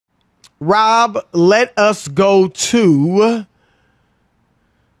Rob, let us go to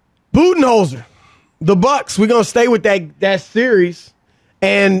Budenholzer. The Bucks. We're going to stay with that series.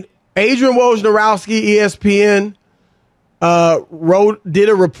 And Adrian Wojnarowski, ESPN, did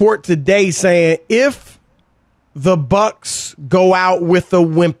a report today saying if the Bucks go out with a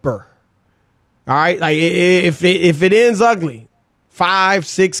whimper, all right, like if it ends ugly,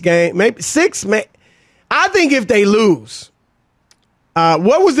 5-6 games, maybe 6. I think if they lose,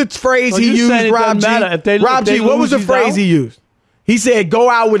 what was the phrase he used, Rob G? Rob G, what was the phrase he used? He said, go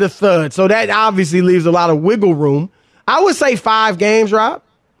out with a thud. So that obviously leaves a lot of wiggle room. I would say 5 games, Rob,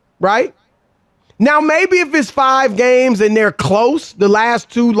 right? Now, maybe if it's 5 games and they're close, the last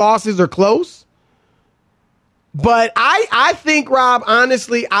 2 losses are close. But I think, Rob,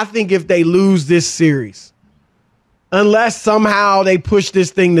 honestly, I think if they lose this series, unless somehow they push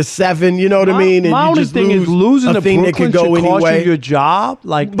this thing to 7, you know what I mean? And my only thing is losing to Brooklyn should cost you your job.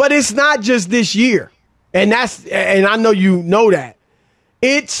 But it's not just this year. And I know you know that.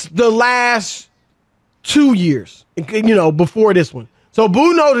 It's the last 2 years, before this one. So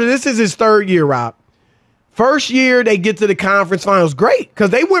Budenholzer, this is his 3rd year, Rob. First year they get to the conference finals. Great, because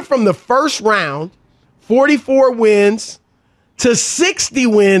they went from the first round, 44 wins, to 60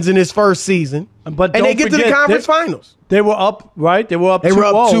 wins in his first season. And they get to the conference finals. They were up, right? They were up 2-0. They were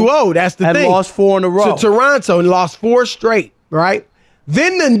up 2-0. That's the thing. And lost 4 in a row. To Toronto and lost 4 straight, right?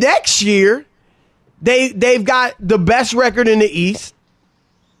 Then the next year, they've got the best record in the East,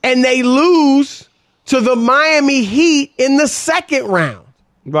 and they lose to the Miami Heat in the second round.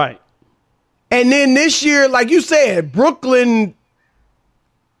 Right. And then this year, like you said, Brooklyn,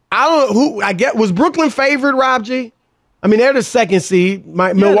 was Brooklyn favored, Rob G? I mean, they're the 2nd seed.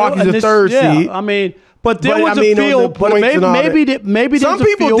 Milwaukee's the 3rd seed. I mean, but there was a feel, but maybe some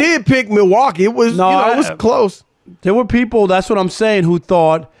people did pick Milwaukee. It was, it was close. There were people, that's what I'm saying, who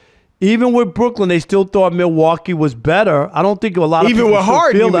thought, even with Brooklyn, they still thought Milwaukee was better. I don't think a lot of people even with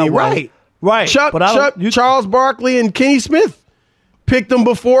Harden, feel that way. Right. Charles Barkley and Kenny Smith picked them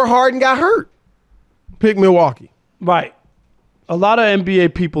before Harden got hurt. Pick Milwaukee. Right. A lot of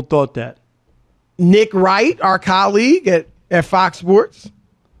NBA people thought that. Nick Wright, our colleague at Fox Sports,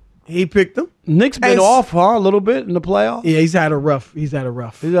 he picked them. Nick's been off, a little bit in the playoffs. Yeah, he's had a rough patch.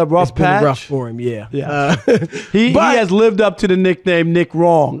 It's been rough for him, yeah. He has lived up to the nickname Nick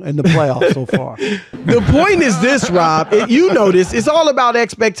Wrong in the playoffs so far. The point is this, Rob. You know this. It's all about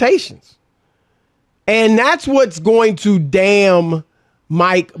expectations. And that's what's going to damn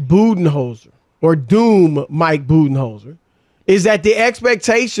Mike Budenholzer or doom Mike Budenholzer is that the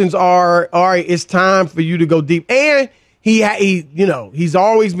expectations are, all right, it's time for you to go deep. And he's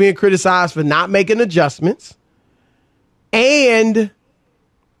always been criticized for not making adjustments. And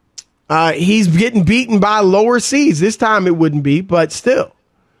he's getting beaten by lower seeds. This time it wouldn't be, but still.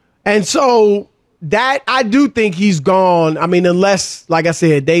 And so that I do think he's gone. I mean, unless, like I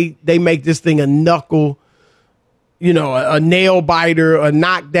said, they make this thing a knuckle, a nail biter, a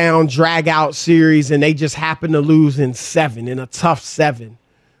knockdown, drag out series, and they just happen to lose in a tough 7.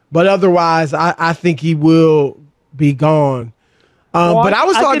 But otherwise, I think he will be gone. But I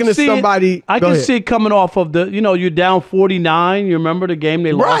was talking to somebody. I can see it coming off of you're down 49. You remember the game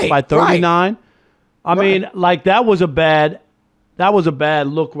they lost by 39? I mean, like that was a bad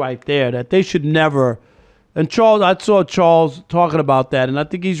look right there that they should never. And I saw Charles talking about that, and I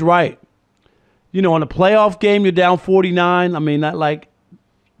think he's right. In a playoff game, you're down 49. I mean,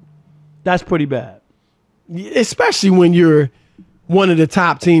 that's pretty bad. Especially when you're one of the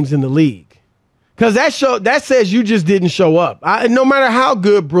top teams in the league. Because that says you just didn't show up. No matter how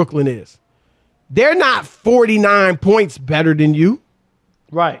good Brooklyn is, they're not 49 points better than you.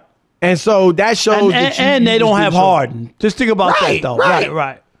 Right. And so that shows that and they don't have Harden. Just think about that, though.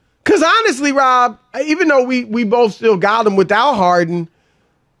 Right. Because honestly, Rob, even though we both still got them without Harden,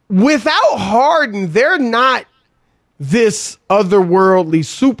 they're not this otherworldly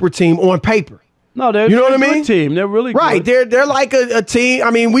super team on paper. No, they're a good team. They're really right. good. They're like a team.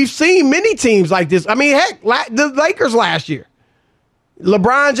 I mean, we've seen many teams like this. I mean, heck, the Lakers last year.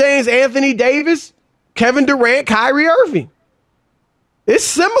 LeBron James, Anthony Davis, Kevin Durant, Kyrie Irving. It's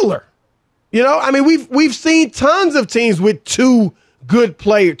similar. I mean, we've seen tons of teams with 2 good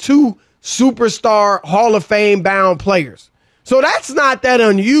players, 2 superstar Hall of Fame bound players. So that's not that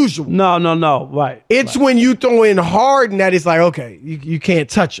unusual. No. Right. It's when you throw in Harden that it's like, okay, you can't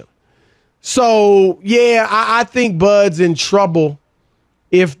touch him. So, yeah, I think Bud's in trouble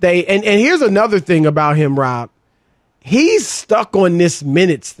if they – and here's another thing about him, Rob. He's stuck on this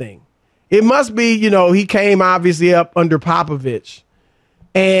minutes thing. It must be, he came obviously up under Popovich.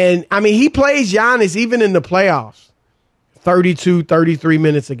 And, I mean, he plays Giannis even in the playoffs, 32, 33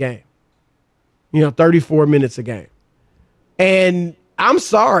 minutes a game. 34 minutes a game. And I'm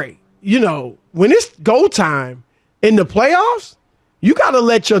sorry, when it's go time in the playoffs, you gotta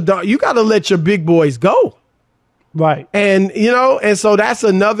let your big boys go. Right. And and so that's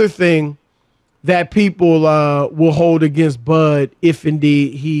another thing that people will hold against Bud if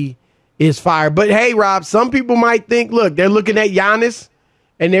indeed he is fired. But hey, Rob, some people might think, look, they're looking at Giannis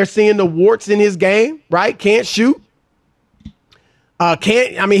and they're seeing the warts in his game, right? Can't shoot. He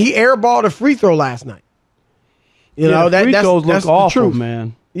airballed a free throw last night. Free throws look awful,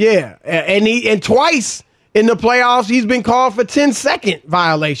 man. Yeah. And twice in the playoffs, he's been called for 10-second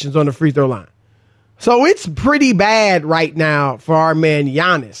violations on the free throw line. So it's pretty bad right now for our man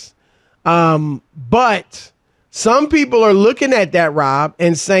Giannis. But some people are looking at that, Rob,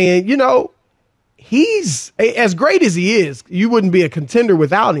 and saying, he's as great as he is. You wouldn't be a contender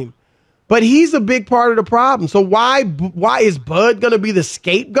without him. But he's a big part of the problem. So why is Bud going to be the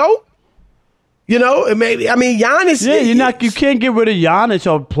scapegoat? Giannis. Yeah, you can't get rid of Giannis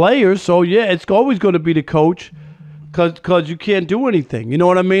or players. So yeah, it's always going to be the coach because you can't do anything. You know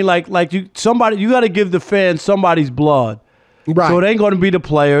what I mean? You got to give the fans somebody's blood. Right. So it ain't going to be the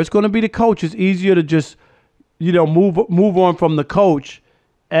player. It's going to be the coach. It's easier to just move on from the coach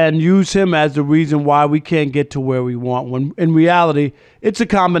and use him as the reason why we can't get to where we want. When in reality, it's a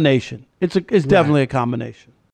combination. It's definitely a combination.